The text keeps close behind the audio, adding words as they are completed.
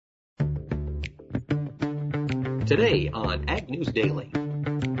Today on Ag News Daily.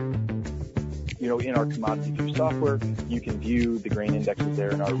 In our commodity view software, you can view the grain indexes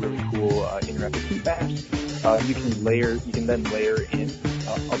there in our really cool interactive heat maps. You can then layer in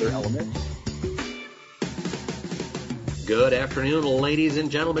other elements. Good afternoon, ladies and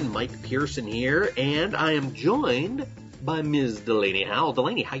gentlemen. Mike Petersen here, and I am joined by Ms. Delaney Howell.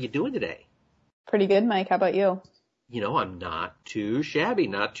 Delaney, how you doing today? Pretty good, Mike. How about you? I'm not too shabby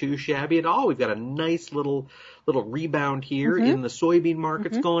at all. We've got a nice little rebound here in the soybean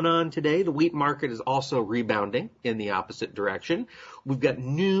markets going on today. The wheat market is also rebounding in the opposite direction. We've got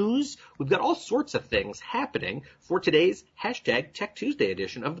news. We've got all sorts of things happening for today's #TechTuesday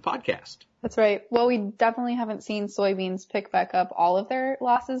edition of the podcast. That's right. Well, we definitely haven't seen soybeans pick back up all of their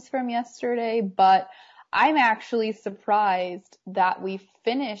losses from yesterday, but I'm actually surprised that we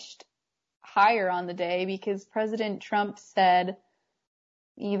finished higher on the day because President Trump said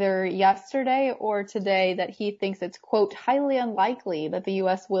either yesterday or today that he thinks it's, quote, highly unlikely that the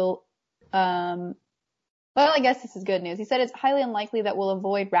U.S. will, well, I guess this is good news. He said it's highly unlikely that we'll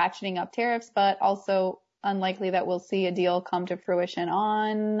avoid ratcheting up tariffs, but also unlikely that we'll see a deal come to fruition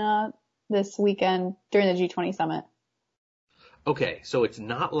on this weekend during the G20 summit. Okay, so it's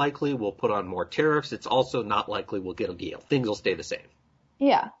not likely we'll put on more tariffs. It's also not likely we'll get a deal. Things will stay the same.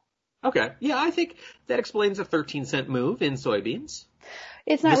 Yeah. Okay. Yeah, I think that explains a 13-cent move in soybeans.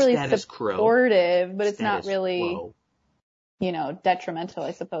 It's not really supportive, but it's not really, detrimental,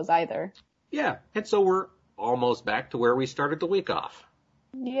 I suppose, either. Yeah. And so we're almost back to where we started the week off.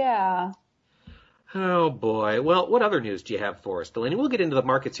 Yeah. Oh, boy. Well, what other news do you have for us, Delaney? We'll get into the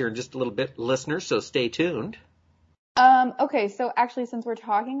markets here in just a little bit, listeners, so stay tuned. Okay, so actually, since we're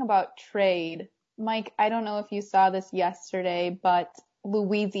talking about trade, Mike, I don't know if you saw this yesterday, but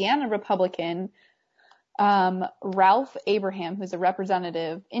Louisiana Republican Ralph Abraham, who's a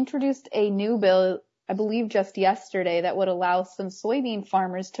representative, introduced a new bill, I believe just yesterday, that would allow some soybean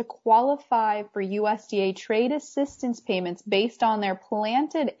farmers to qualify for USDA trade assistance payments based on their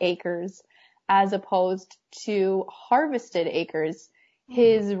planted acres as opposed to harvested acres.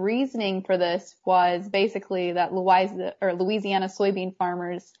 His reasoning for this was basically that Louisiana soybean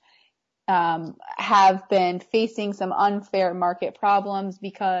farmers have been facing some unfair market problems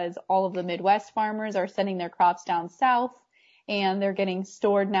because all of the Midwest farmers are sending their crops down south and they're getting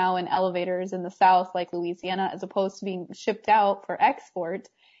stored now in elevators in the south like Louisiana as opposed to being shipped out for export,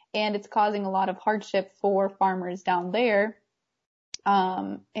 and it's causing a lot of hardship for farmers down there.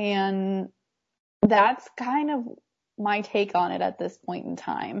 And that's kind of my take on it at this point in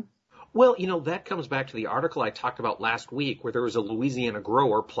time. Well, that comes back to the article I talked about last week where there was a Louisiana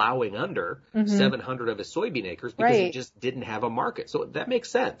grower plowing under 700 of his soybean acres because he just didn't have a market. So that makes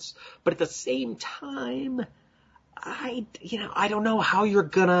sense. But at the same time, I don't know how you're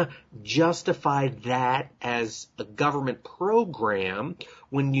going to justify that as a government program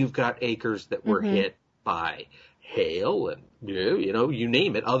when you've got acres that were hit by hail and, you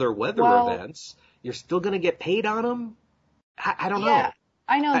name it, other weather events. You're still going to get paid on them? I don't know.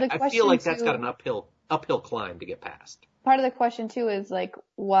 I know. I feel like that's got an uphill climb to get past. Part of the question too is like,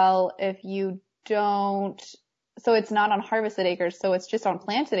 well, if you don't, so it's not on harvested acres, so it's just on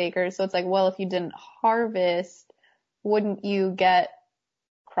planted acres. So it's like, well, if you didn't harvest, wouldn't you get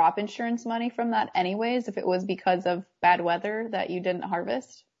crop insurance money from that anyways if it was because of bad weather that you didn't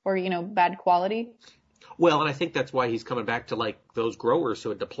harvest or, bad quality? Well, and I think that's why he's coming back to like those growers who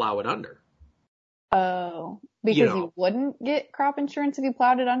had to plow it under. Oh, because you wouldn't get crop insurance if you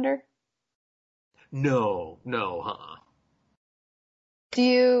plowed it under? No,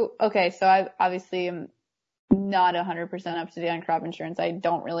 Okay, so I obviously am not 100% up to date on crop insurance. I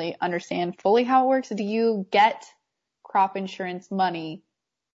don't really understand fully how it works. Do you get crop insurance money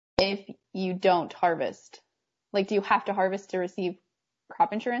if you don't harvest? Like, do you have to harvest to receive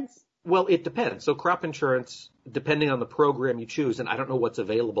crop insurance? Well, it depends. So crop insurance, depending on the program you choose, and I don't know what's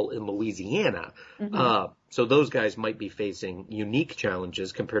available in Louisiana, so those guys might be facing unique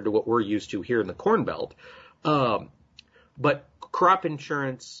challenges compared to what we're used to here in the Corn Belt. But crop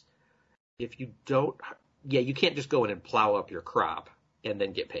insurance, if you don't, you can't just go in and plow up your crop and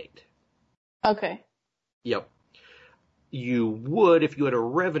then get paid. Okay. Yep. You would, if you had a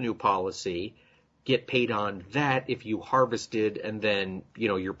revenue policy, get paid on that if you harvested and then,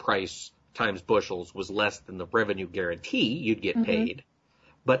 your price times bushels was less than the revenue guarantee, you'd get paid.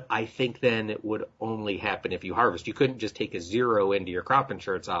 But I think then it would only happen if you harvest. You couldn't just take a zero into your crop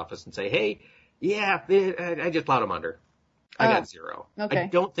insurance office and say, hey, I just plowed them under. I got zero. Okay. I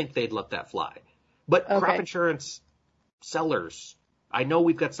don't think they'd let that fly. But crop insurance sellers, I know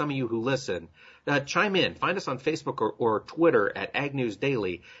we've got some of you who listen. chime in. Find us on Facebook or Twitter at Ag News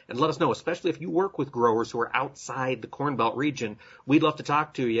Daily and let us know, especially if you work with growers who are outside the Corn Belt region. We'd love to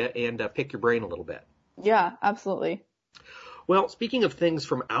talk to you and pick your brain a little bit. Yeah, absolutely. Well, speaking of things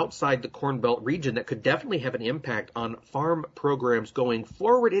from outside the Corn Belt region that could definitely have an impact on farm programs going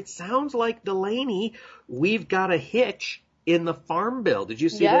forward, it sounds like, Delaney, we've got a hitch in the Farm Bill. Did you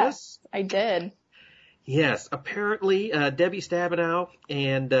see this? Yes, I did. Yes, apparently Debbie Stabenow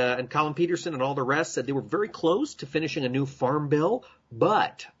and Colin Petersen and all the rest said they were very close to finishing a new Farm Bill,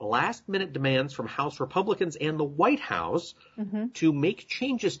 but last-minute demands from House Republicans and the White House to make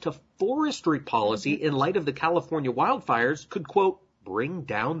changes to forestry policy in light of the California wildfires could, quote, bring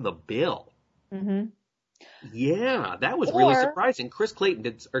down the bill. Yeah, that was really surprising. Chris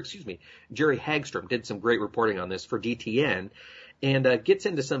Clayton Jerry Hagstrom did some great reporting on this for DTN and gets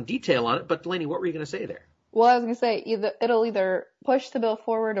into some detail on it. But Delaney, what were you going to say there? Well, I was going to say it'll either push the bill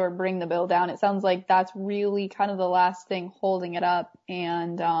forward or bring the bill down. It sounds like that's really kind of the last thing holding it up.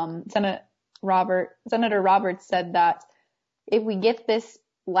 And Senator Roberts said that if we get this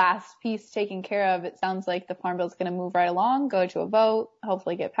last piece taken care of, it sounds like the Farm Bill is going to move right along, go to a vote,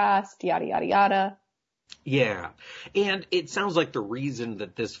 hopefully get passed, yada, yada, yada. Yeah. And it sounds like the reason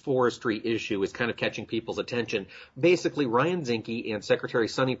that this forestry issue is kind of catching people's attention, basically Ryan Zinke and Secretary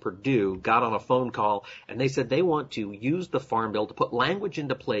Sonny Perdue got on a phone call and they said they want to use the Farm Bill to put language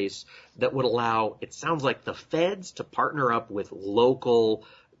into place that would allow, it sounds like, the feds to partner up with local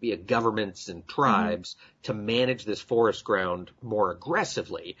governments and tribes to manage this forest ground more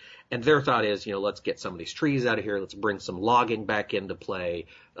aggressively. And their thought is, let's get some of these trees out of here. Let's bring some logging back into play,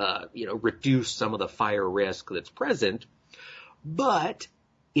 reduce some of the fire risk that's present. But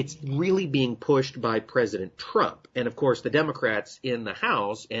it's really being pushed by President Trump. And of course, the Democrats in the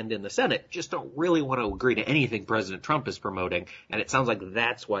House and in the Senate just don't really want to agree to anything President Trump is promoting. And it sounds like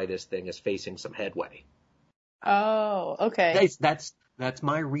that's why this thing is facing some headway. Oh, okay. That's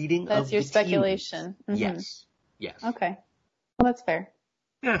my reading of That's your speculation. Yes. Okay. Well, that's fair.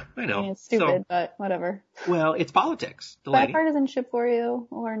 Yeah, I know. I mean, it's stupid, but whatever. Well, it's politics. Bipartisanship for you,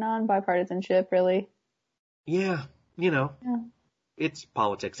 or non-bipartisanship, really. Yeah, it's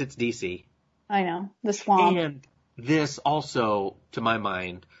politics. It's D.C. I know. The swamp. And this also, to my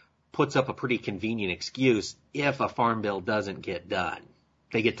mind, puts up a pretty convenient excuse if a farm bill doesn't get done.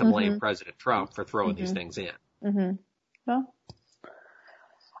 They get to blame President Trump for throwing these things in. Well,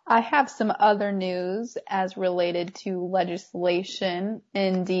 I have some other news as related to legislation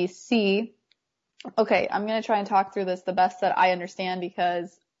in D.C. Okay, I'm going to try and talk through this the best that I understand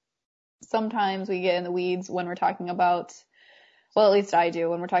because sometimes we get in the weeds when we're talking about, well, at least I do,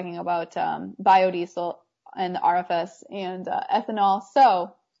 when we're talking about biodiesel and the RFS and ethanol.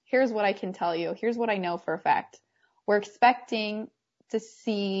 So here's what I can tell you. Here's what I know for a fact. We're expecting to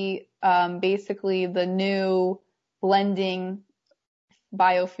see basically the new blending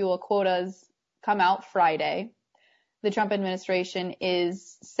biofuel quotas come out Friday. The Trump administration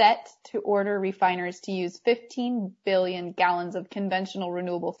is set to order refiners to use 15 billion gallons of conventional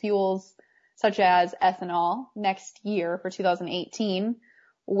renewable fuels, such as ethanol, next year for 2018,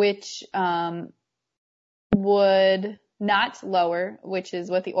 which would not lower, which is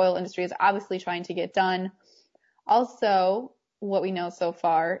what the oil industry is obviously trying to get done. Also, what we know so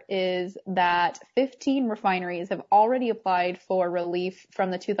far is that 15 refineries have already applied for relief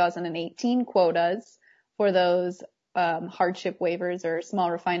from the 2018 quotas for those hardship waivers or small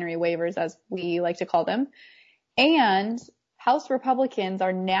refinery waivers, as we like to call them. And House Republicans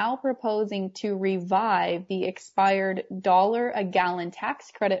are now proposing to revive the expired $1 a gallon tax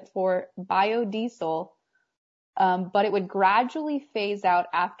credit for biodiesel, but it would gradually phase out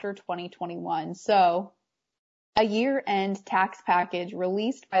after 2021. So a year-end tax package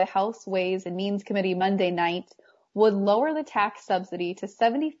released by the House Ways and Means Committee Monday night would lower the tax subsidy to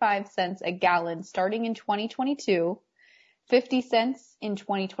 75 cents a gallon starting in 2022, 50 cents in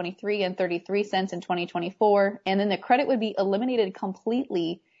 2023, and 33 cents in 2024. And then the credit would be eliminated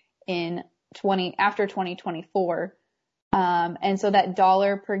completely after 2024. And so that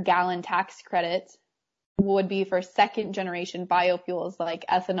 $1 per gallon tax credit would be for second generation biofuels like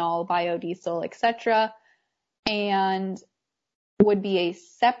ethanol, biodiesel, etc., and would be a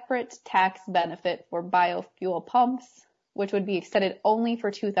separate tax benefit for biofuel pumps, which would be extended only for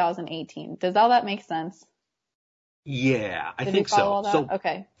 2018. Does all that make sense? Yeah, I think so. So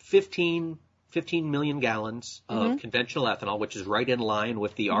okay. 15 million gallons of conventional ethanol, which is right in line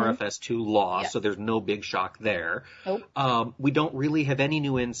with the RFS2 law, so there's no big shock there. Nope. We don't really have any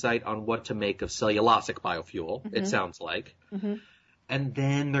new insight on what to make of cellulosic biofuel, it sounds like. And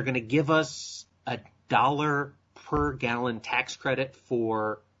then they're going to give us $1 per gallon tax credit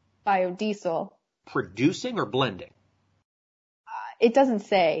for biodiesel. Producing or blending? It doesn't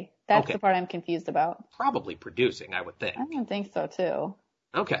say. That's Okay. the part I'm confused about. Probably producing, I would think. I don't think so, too.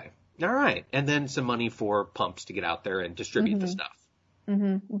 Okay. All right. And then some money for pumps to get out there and distribute the stuff.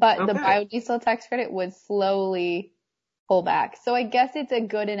 But the biodiesel tax credit would slowly pull back. So I guess it's a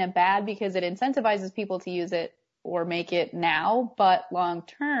good and a bad because it incentivizes people to use it or make it now. But long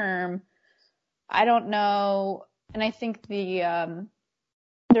term, I don't know. And I think there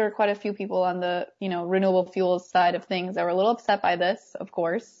are quite a few people on the, renewable fuels side of things that were a little upset by this, of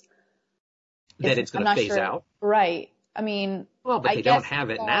course. That it's going to phase out? Right. I mean, well, but they don't have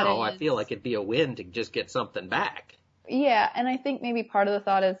it now. I feel like it'd be a win to just get something back. Yeah, and I think maybe part of the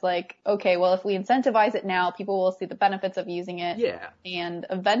thought is like, okay, well, if we incentivize it now, people will see the benefits of using it. Yeah. And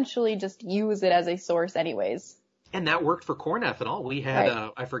eventually just use it as a source anyways. And that worked for corn ethanol. We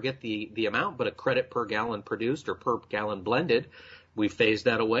had, I forget the amount, but a credit per gallon produced or per gallon blended. We phased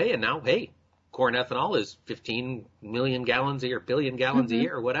that away, and now, hey, corn ethanol is 15 million gallons a year, billion gallons a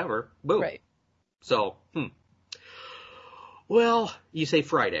year, or whatever. Boom. Right. So, Well, you say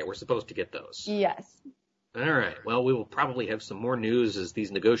Friday. We're supposed to get those. Yes. All right. Well, we will probably have some more news as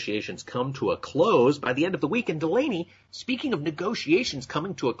these negotiations come to a close by the end of the week. And Delaney, speaking of negotiations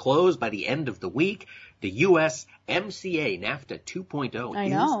coming to a close by the end of the week, the USMCA NAFTA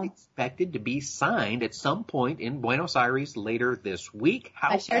 2.0 is expected to be signed at some point in Buenos Aires later this week.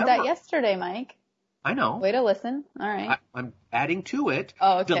 However, I shared that yesterday, Mike. I know. Way to listen. All right. I'm adding to it.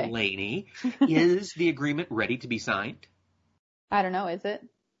 Oh, okay. Delaney, is the agreement ready to be signed? I don't know. Is it?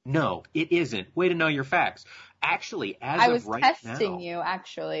 No, it isn't. Way to know your facts. Actually, as of right now. I was testing you,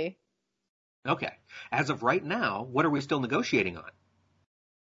 actually. Okay. As of right now, what are we still negotiating on?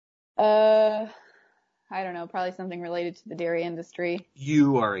 I don't know. Probably something related to the dairy industry.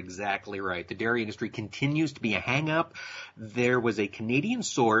 You are exactly right. The dairy industry continues to be a hang-up. There was a Canadian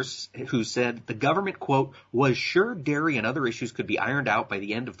source who said the government, quote, was sure dairy and other issues could be ironed out by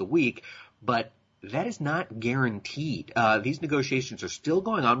the end of the week, but that is not guaranteed. These negotiations are still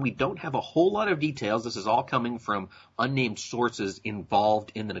going on. We don't have a whole lot of details. This is all coming from unnamed sources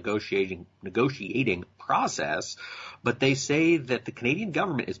involved in the negotiating process. But they say that the Canadian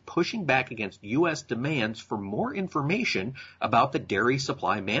government is pushing back against U.S. demands for more information about the dairy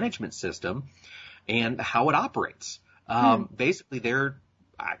supply management system and how it operates. Basically, they're,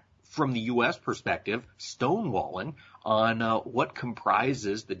 from the U.S. perspective, stonewalling on what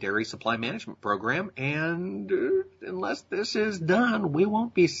comprises the dairy supply management program, and unless this is done, we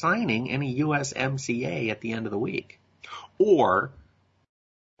won't be signing any USMCA at the end of the week. Or,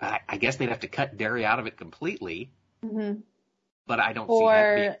 I guess they'd have to cut dairy out of it completely, but I don't see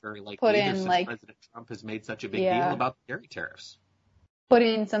that being very likely either since President Trump has made such a big deal about the dairy tariffs. Put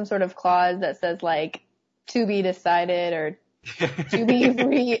in some sort of clause that says, like, to be decided or to be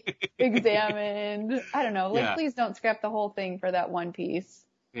re-examined. I don't know. Please don't scrap the whole thing for that one piece.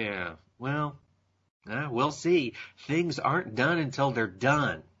 Yeah. Well, we'll see. Things aren't done until they're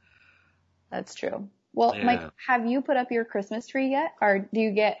done. That's true. Well, Mike, have you put up your Christmas tree yet? Or do you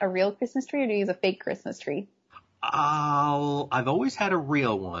get a real Christmas tree or do you use a fake Christmas tree? I've always had a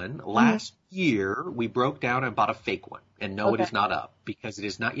real one. Last year, we broke down and bought a fake one. And no, it is not up because it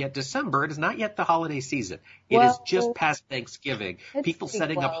is not yet December. It is not yet the holiday season. It is just past Thanksgiving. People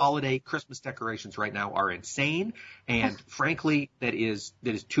setting up holiday Christmas decorations right now are insane. And frankly, that is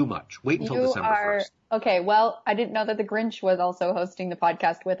too much. Wait until December 1st. Okay, well, I didn't know that the Grinch was also hosting the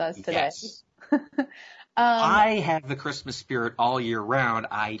podcast with us today. Yes. I have the Christmas spirit all year round.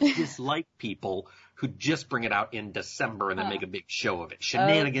 I dislike people who just bring it out in December and then make a big show of it.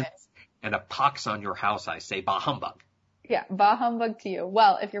 Shenanigans and a pox on your house, I say. Bah humbug. Yeah, bah humbug to you.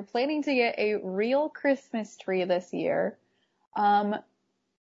 Well, if you're planning to get a real Christmas tree this year,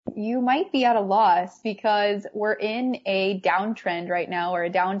 you might be at a loss because we're in a downtrend right now, or a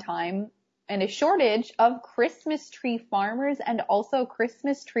downtime, and a shortage of Christmas tree farmers and also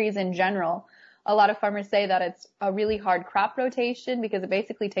Christmas trees in general. A lot of farmers say that it's a really hard crop rotation because it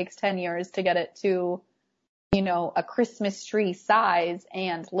basically takes 10 years to get it to, a Christmas tree size,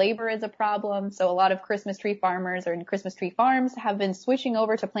 and labor is a problem. So a lot of Christmas tree farmers or Christmas tree farms have been switching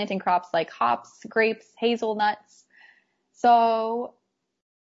over to planting crops like hops, grapes, hazelnuts. So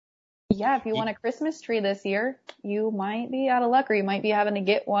yeah, if you want a Christmas tree this year, you might be out of luck, or you might be having to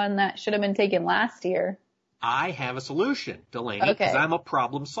get one that should have been taken last year. I have a solution, Delaney, because I'm a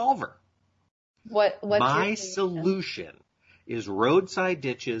problem solver. What's my solution is roadside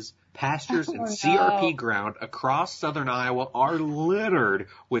ditches, Pastures and Oh, CRP no. ground across southern Iowa are littered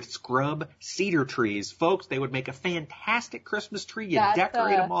with scrub cedar trees. Folks, they would make a fantastic Christmas tree. You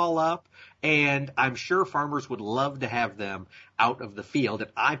decorate them all up, and I'm sure farmers would love to have them out of the field,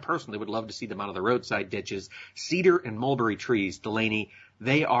 and I personally would love to see them out of the roadside ditches. Cedar and mulberry trees, Delaney,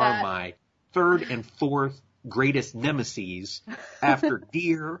 they are my third and fourth greatest nemeses after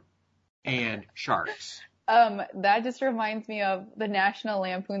deer and sharks. That just reminds me of the National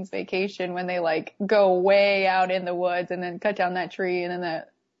Lampoon's Vacation when they like go way out in the woods and then cut down that tree, and then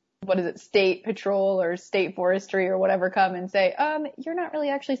state patrol or state forestry or whatever come and say, you're not really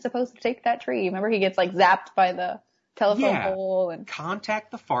actually supposed to take that tree. Remember, he gets like zapped by the telephone pole. And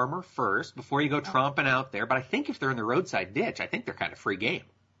contact the farmer first before you go tromping out there. But I think if they're in the roadside ditch, I think they're kind of free game.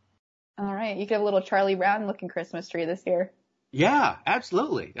 All right, you could have a little Charlie Brown looking Christmas tree this year. Yeah,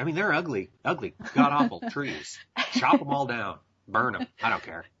 absolutely. I mean, they're ugly, god-awful trees. Chop them all down. Burn them. I don't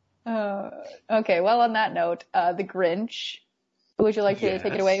care. Okay, well, on that note, the Grinch. Would you like to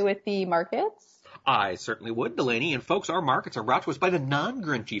take it away with the markets? I certainly would, Delaney. And folks, our markets are brought to us by the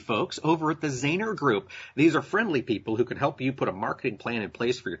non-Grinchy folks over at the Zaner Group. These are friendly people who can help you put a marketing plan in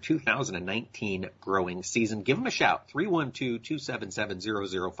place for your 2019 growing season. Give them a shout,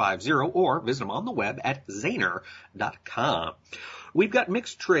 312-277-0050, or visit them on the web at zaner.com. We've got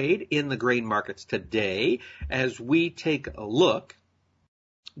mixed trade in the grain markets today as we take a look.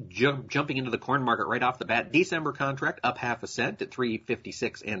 Jumping into the corn market right off the bat, December contract up 0.5 cent at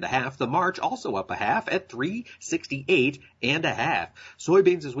 3.56 1/2. The March also up 0.5 at 3.68 1/2.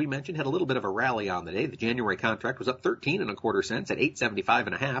 Soybeans, as we mentioned, had a little bit of a rally on the day. The January contract was up 13.25 cents at 8.75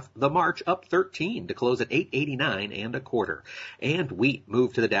 1/2. The March up 13 to close at 8.89 1/4. And wheat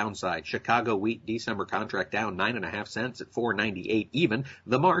moved to the downside. Chicago wheat December contract down 9.5 cents at 4.98 even.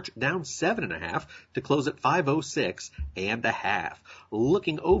 The March down 7.5 to close at 5.06 1/2.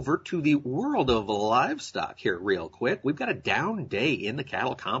 Looking over to the world of livestock here real quick. We've got a down day in the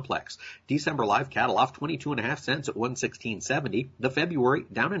cattle complex. December live cattle off 22.5 cents at 116.70. The February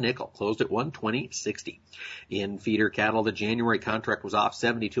down a nickel, closed at 120.60. In feeder cattle, the January contract was off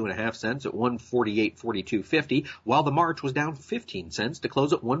 72.5 cents at 148.42.50, while the March was down 15 cents to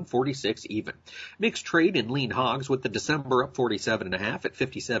close at 146 even. Mixed trade in lean hogs with the December up 47.5 at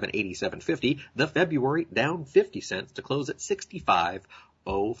 57.87.50. The February down 50 cents to close at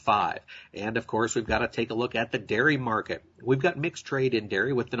 65.05. And of course, we've got to take a look at the dairy market. We've got mixed trade in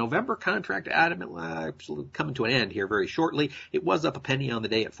dairy with the November contract coming to an end here very shortly. It was up a penny on the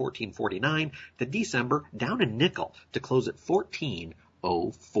day at 14.49. The December down a nickel to close at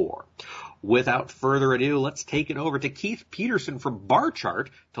 14.04. Without further ado, let's take it over to Keith Petersen from Barchart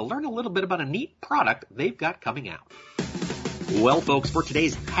to learn a little bit about a neat product they've got coming out. Well, folks, for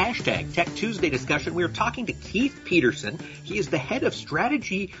today's hashtag Tech Tuesday discussion, we are talking to Keith Petersen. He is the head of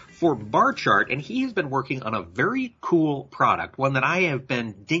strategy for Barchart, and he has been working on a very cool product, one that I have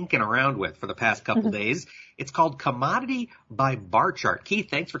been dinking around with for the past couple days. It's called Commodity by Barchart. Keith,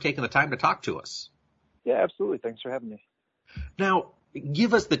 thanks for taking the time to talk to us. Yeah, absolutely. Thanks for having me. Now,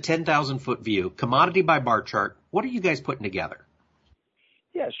 give us the 10,000-foot view. Commodity by Barchart, what are you guys putting together?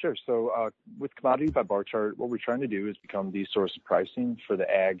 Yeah, sure. So with Commodity by Barchart, what we're trying to do is become the source of pricing for the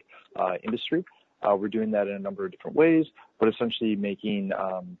ag industry. We're doing that in a number of different ways, but essentially making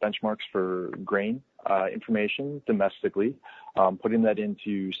benchmarks for grain information domestically, putting that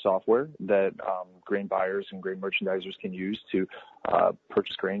into software that grain buyers and grain merchandisers can use to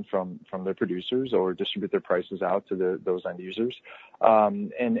purchase grain from their producers or distribute their prices out to those end users,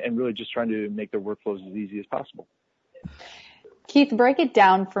 and really just trying to make their workflows as easy as possible. Keith, break it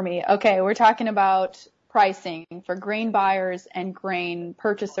down for me. Okay, we're talking about pricing for grain buyers and grain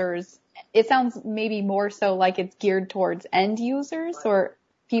purchasers. It sounds maybe more so like it's geared towards end users or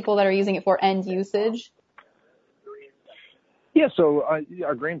people that are using it for end usage. Yeah, so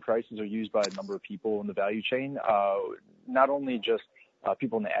our grain prices are used by a number of people in the value chain, not only just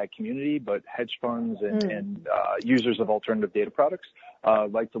people in the ag community, but hedge funds and users of alternative data products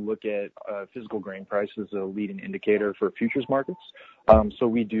like to look at physical grain prices as a leading indicator for futures markets. So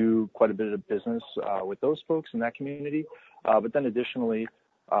we do quite a bit of business with those folks in that community. But then additionally,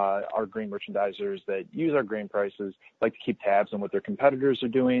 our grain merchandisers that use our grain prices like to keep tabs on what their competitors are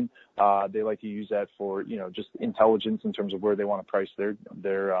doing. They like to use that for, just intelligence in terms of where they want to price their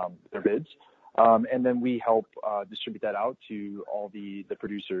bids. And then we help distribute that out to all the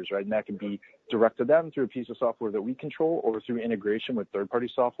producers, right? And that can be direct to them through a piece of software that we control or through integration with third-party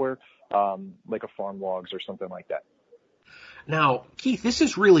software, like a farm logs or something like that. Now, Keith, this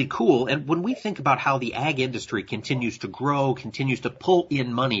is really cool. And when we think about how the ag industry continues to grow, continues to pull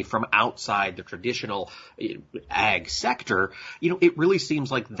in money from outside the traditional ag sector, it really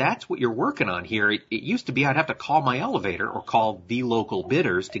seems like that's what you're working on here. It used to be I'd have to call my elevator or call the local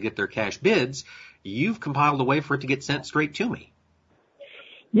bidders to get their cash bids. You've compiled a way for it to get sent straight to me.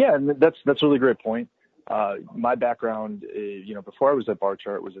 Yeah, and that's a really great point. My background, before I was at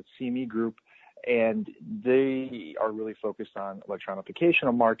Barchart, was at CME Group, and they are really focused on electronification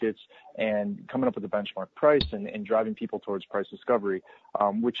of markets and coming up with a benchmark price and driving people towards price discovery,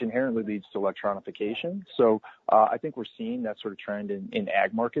 which inherently leads to electronification. So I think we're seeing that sort of trend in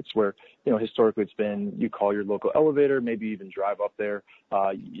ag markets where, historically it's been you call your local elevator, maybe even drive up there,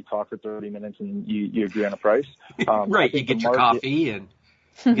 you talk for 30 minutes and you agree on a price. Right, you get your coffee and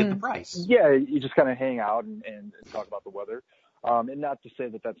get the price. Yeah, you just kind of hang out and talk about the weather. And not to say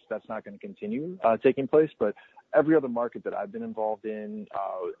that that's not going to continue taking place, but every other market that I've been involved in,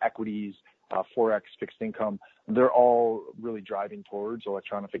 equities, Forex, fixed income, they're all really driving towards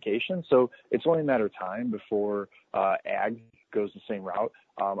electronification. So it's only a matter of time before ag goes the same route.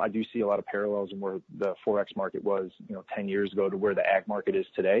 I do see a lot of parallels in where the Forex market was, 10 years ago to where the ag market is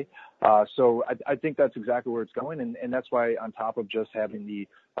today. So I think that's exactly where it's going. And that's why on top of just having the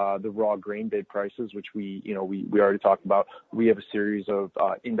raw grain bid prices, which we already talked about, we have a series of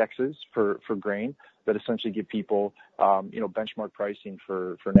indexes for grain that essentially give people, benchmark pricing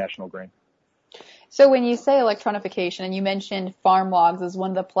for national grain. So when you say electronification, and you mentioned farm logs as one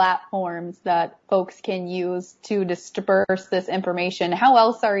of the platforms that folks can use to disperse this information, how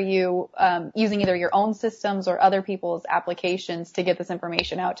else are you using either your own systems or other people's applications to get this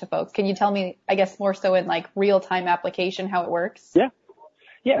information out to folks? Can you tell me, I guess, more so in like real-time application how it works?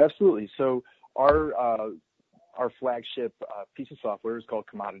 Yeah, absolutely. So our flagship piece of software is called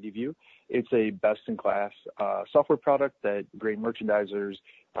Commodity View. It's a best-in-class software product that grain merchandisers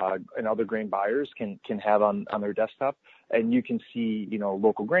and other grain buyers can have on their desktop. And you can see,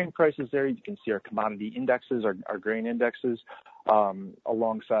 local grain prices there. You can see our commodity indexes, our grain indexes,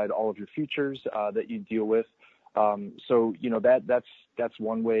 alongside all of your futures that you deal with. So, that's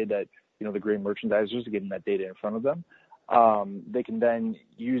one way that, the grain merchandisers are getting that data in front of them. They can then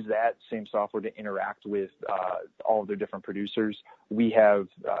use that same software to interact with all of their different producers. We have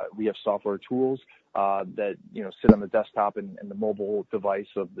software tools that sit on the desktop and the mobile device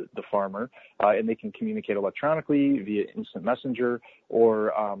of the farmer, and they can communicate electronically via instant messenger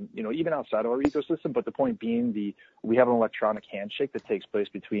or even outside of our ecosystem. But the point being, we have an electronic handshake that takes place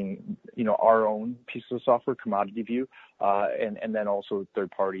between our own piece of software, Commodity View, and then also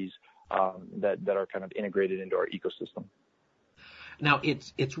third parties that are kind of integrated into our ecosystem. Now,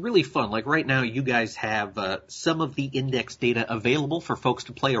 it's really fun. Like right now, you guys have some of the index data available for folks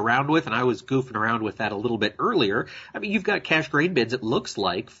to play around with, and I was goofing around with that a little bit earlier. I mean, you've got cash grain bids, it looks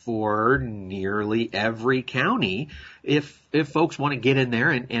like, for nearly every county if folks want to get in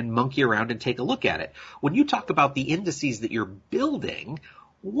there and monkey around and take a look at it. When you talk about the indices that you're building,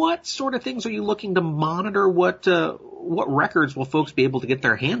 what sort of things are you looking to monitor? What records will folks be able to get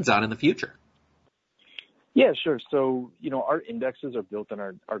their hands on in the future? Yeah, sure. So, our indexes are built on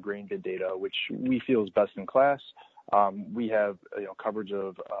our grain bid data, which we feel is best in class. We have, coverage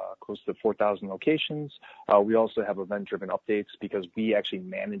of close to 4,000 locations. We also have event-driven updates because we actually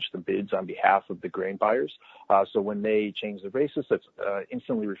manage the bids on behalf of the grain buyers. So when they change the basis, that's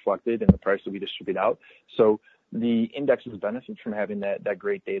instantly reflected in the price that we distribute out. So the indexes benefit from having that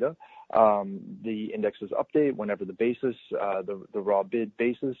great data. The indexes update whenever the basis, the raw bid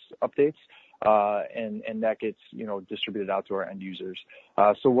basis updates, and that gets distributed out to our end users.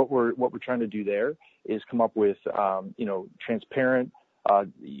 So what we're trying to do there is come up with transparent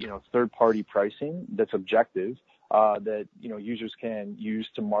third-party pricing that's objective, that users can use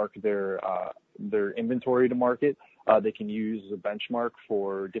to mark their inventory to market. They can use as a benchmark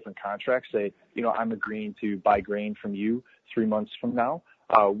for different contracts. Say, I'm agreeing to buy grain from you 3 months from now.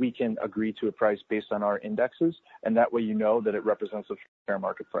 We can agree to a price based on our indexes, and that way that it represents a fair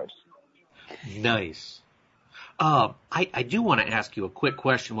market price. Nice. I do want to ask you a quick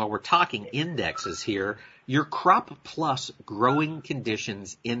question while we're talking indexes here. Your Crop Plus Growing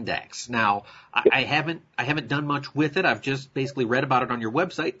Conditions Index. Now, I haven't done much with it. I've just basically read about it on your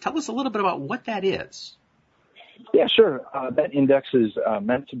website. Tell us a little bit about what that is. Yeah, sure. That index is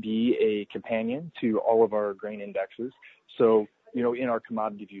meant to be a companion to all of our grain indexes. So, in our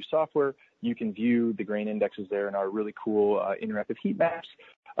Commodity View software, you can view the grain indexes there in our really cool interactive heat maps.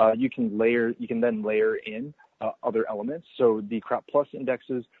 You can then layer in other elements. So the Crop Plus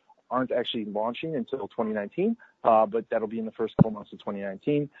indexes aren't actually launching until 2019, but that'll be in the first couple months of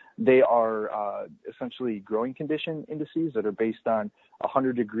 2019. They are essentially growing condition indices that are based on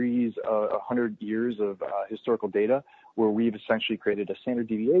 100 degrees, 100 years of historical data, where we've essentially created a standard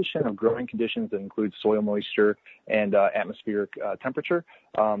deviation of growing conditions that includes soil moisture and atmospheric temperature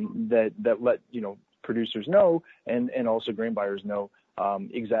that let producers know and also grain buyers know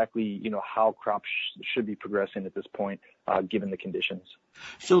exactly how crops should be progressing at this point given the conditions.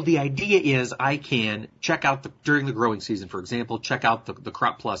 So the idea is I can check out during the growing season, for example, check out the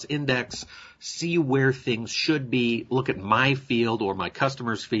Crop Plus index, see where things should be, look at my field or my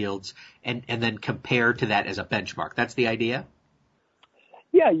customers' fields, and then compare to that as a benchmark. That's the idea?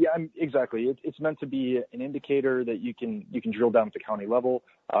 Yeah, exactly. It's meant to be an indicator that you can drill down at the county level,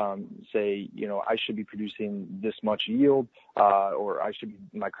 say, I should be producing this much yield, or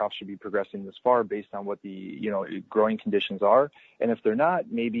my crops should be progressing this far based on what the, growing conditions are. And if they're not,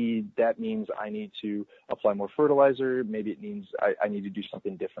 maybe that means I need to apply more fertilizer. Maybe it means I need to do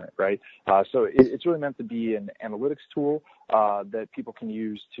something different, right? So it's really meant to be an analytics tool that people can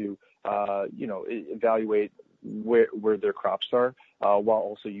use to, evaluate where their crops are, while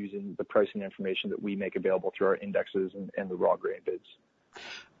also using the pricing information that we make available through our indexes and the raw grain bids.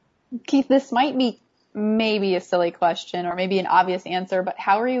 Keith, this might be maybe a silly question or maybe an obvious answer, but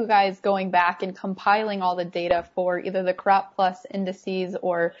how are you guys going back and compiling all the data for either the Crop Plus indices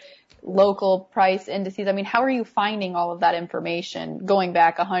or local price indices? I mean, how are you finding all of that information going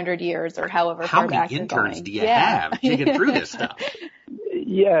back 100 years or however far back you're going? How many interns do you have digging through this stuff?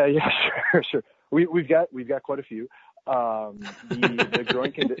 Yeah, sure. We've got quite a few.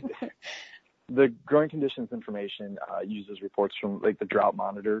 The growing conditions information uses reports from like the drought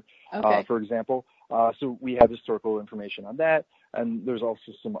monitor, for example. So we have historical information on that, and there's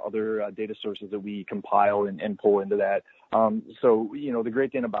also some other data sources that we compile and pull into that. So the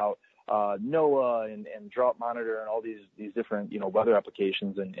great thing about NOAA and Drought Monitor and all these different weather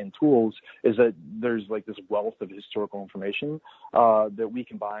applications and tools is that there's like this wealth of historical information that we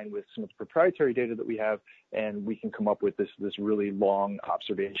combine with some of the proprietary data that we have, and we can come up with this really long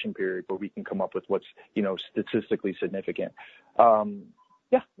observation period where we can come up with what's statistically significant.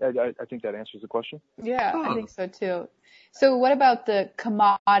 I think that answers the question. Yeah, I think so too. So what about the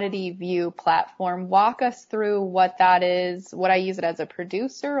Commodity View platform? Walk us through what that is. Would I use it as a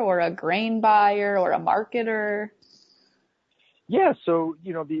producer or a grain buyer or a marketer? Yeah, so,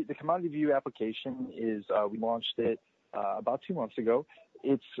 the Commodity View application is, we launched it about 2 months ago.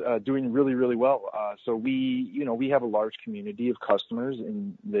 It's doing really, really well. So we have a large community of customers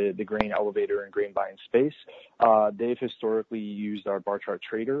in the grain elevator and grain buying space. They've historically used our Barchart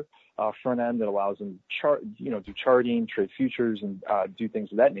Trader front end that allows them do charting, trade futures, and do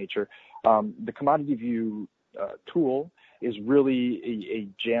things of that nature. The Commodity View tool is really a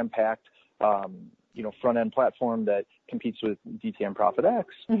jam-packed front end platform that competes with DTM Profit X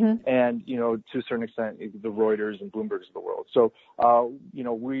and, to a certain extent, the Reuters and Bloombergs of the world. So,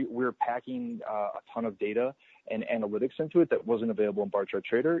 we're packing a ton of data and analytics into it that wasn't available in Barchart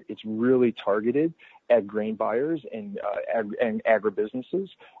Trader. It's really targeted at grain buyers and agribusinesses.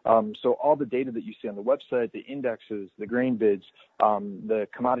 So all the data that you see on the website, the indexes, the grain bids, the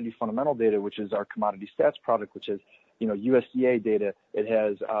commodity fundamental data, which is our commodity stats product, which is USDA data. It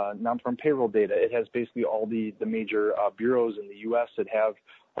has non-farm payroll data. It has basically all the major bureaus in the U.S. that have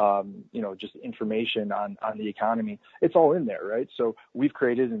just information on the economy. It's all in there, right? So we've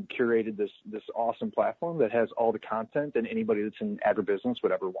created and curated this awesome platform that has all the content that anybody that's in agribusiness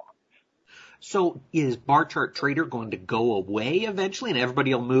would ever want. So is Barchart Trader going to go away eventually and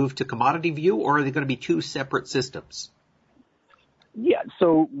everybody will move to Commodity View, or are they going to be two separate systems? Yeah,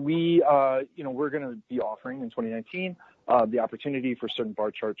 so we're going to be offering in 2019 the opportunity for certain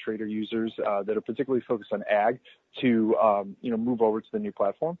Barchart Trader users that are particularly focused on ag to move over to the new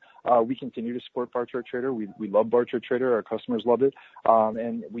platform. We continue to support Barchart Trader. We love Barchart Trader. Our customers love it,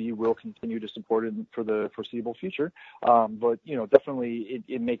 and we will continue to support it for the foreseeable future. But definitely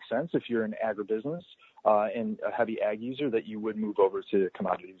it makes sense if you're an agribusiness and a heavy ag user that you would move over to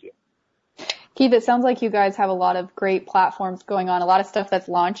Commodity View. Keith, it sounds like you guys have a lot of great platforms going on, a lot of stuff that's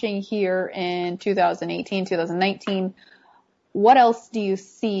launching here in 2018, 2019. What else do you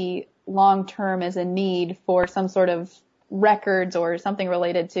see long-term as a need for some sort of records or something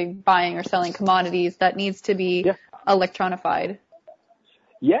related to buying or selling commodities that needs to be electronified?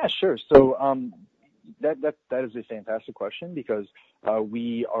 Yeah, sure. So that is a fantastic question because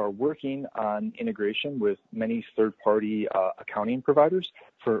we are working on integration with many third-party accounting providers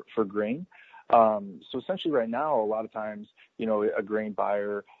for grain. So essentially right now, a lot of times, a grain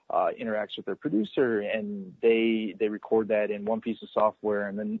buyer interacts with their producer, and they record that in one piece of software,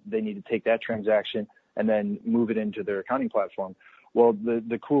 and then they need to take that transaction and then move it into their accounting platform. Well,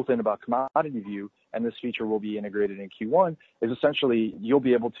 the cool thing about Commodity View, and this feature will be integrated in Q1, is essentially you'll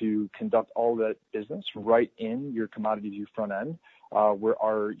be able to conduct all that business right in your Commodity View front end, where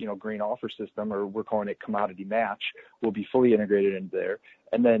our grain offer system, or we're calling it Commodity Match, will be fully integrated into there.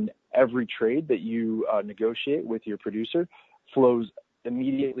 And then every trade that you negotiate with your producer flows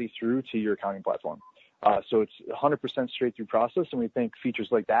immediately through to your accounting platform. So it's 100% straight through process, and we think features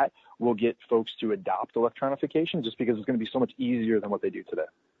like that will get folks to adopt electronification just because it's going to be so much easier than what they do today.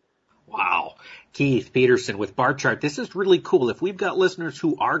 Wow. Keith Petersen with Barchart. This is really cool. If we've got listeners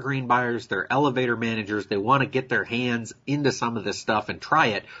who are grain buyers, they're elevator managers, they want to get their hands into some of this stuff and try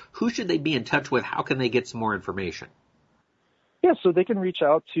it, who should they be in touch with? How can they get some more information? Yeah, so they can reach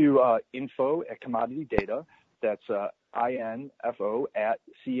out to info at Commodity Data. That's info at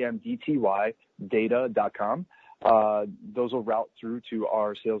cmdty data.com. Those will route through to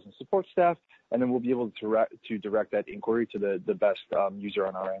our sales and support staff, and then we'll be able to direct that inquiry to the best user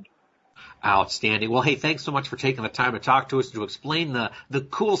on our end. Outstanding. Well, hey, thanks so much for taking the time to talk to us, to explain the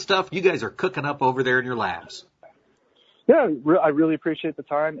cool stuff you guys are cooking up over there in your labs. Yeah, I really appreciate the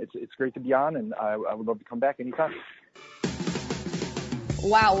time. It's great to be on, and I would love to come back anytime.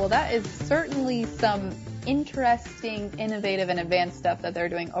 Wow, well, that is certainly some interesting, innovative, and advanced stuff that they're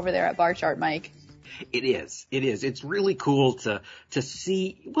doing over there at Barchart, Mike. It is. It's really cool to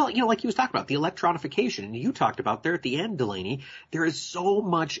see, well, like you was talking about, the electronification, and you talked about there at the end, Delaney, there is so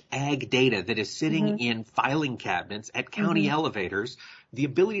much ag data that is sitting in filing cabinets at county elevators. The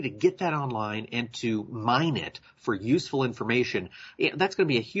ability to get that online and to mine it for useful information, that's going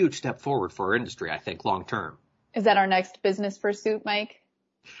to be a huge step forward for our industry, I think, long term. Is that our next business pursuit, Mike?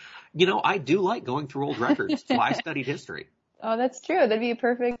 I do like going through old records. That's why I studied history. Oh, that's true. That'd be a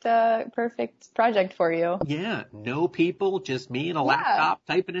perfect project for you. Yeah. No people, just me and a laptop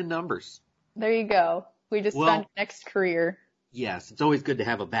typing in numbers. There you go. We just found your next career. Yes. It's always good to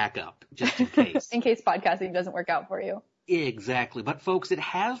have a backup just in case. In case podcasting doesn't work out for you. Exactly. But folks, it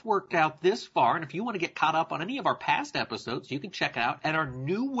has worked out this far. And if you want to get caught up on any of our past episodes, you can check out at our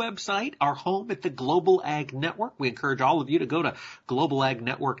new website, our home at the Global Ag Network. We encourage all of you to go to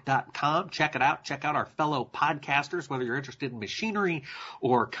globalagnetwork.com. Check it out. Check out our fellow podcasters, whether you're interested in machinery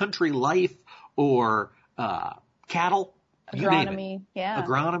or country life or cattle. Agronomy. Yeah.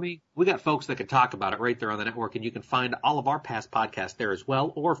 Agronomy. We got folks that can talk about it right there on the network, and you can find all of our past podcasts there as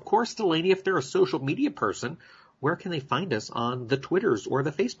well. Or, of course, Delaney, if they're a social media person, where can they find us on the Twitters or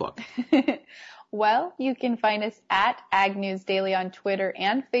the Facebook? Well, you can find us at Ag News Daily on Twitter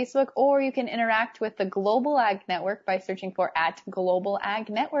and Facebook, or you can interact with the Global Ag Network by searching for at Global Ag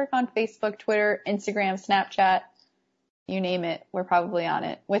Network on Facebook, Twitter, Instagram, Snapchat. You name it. We're probably on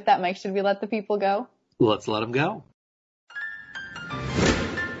it. With that, Mike, should we let the people go? Let's let them go.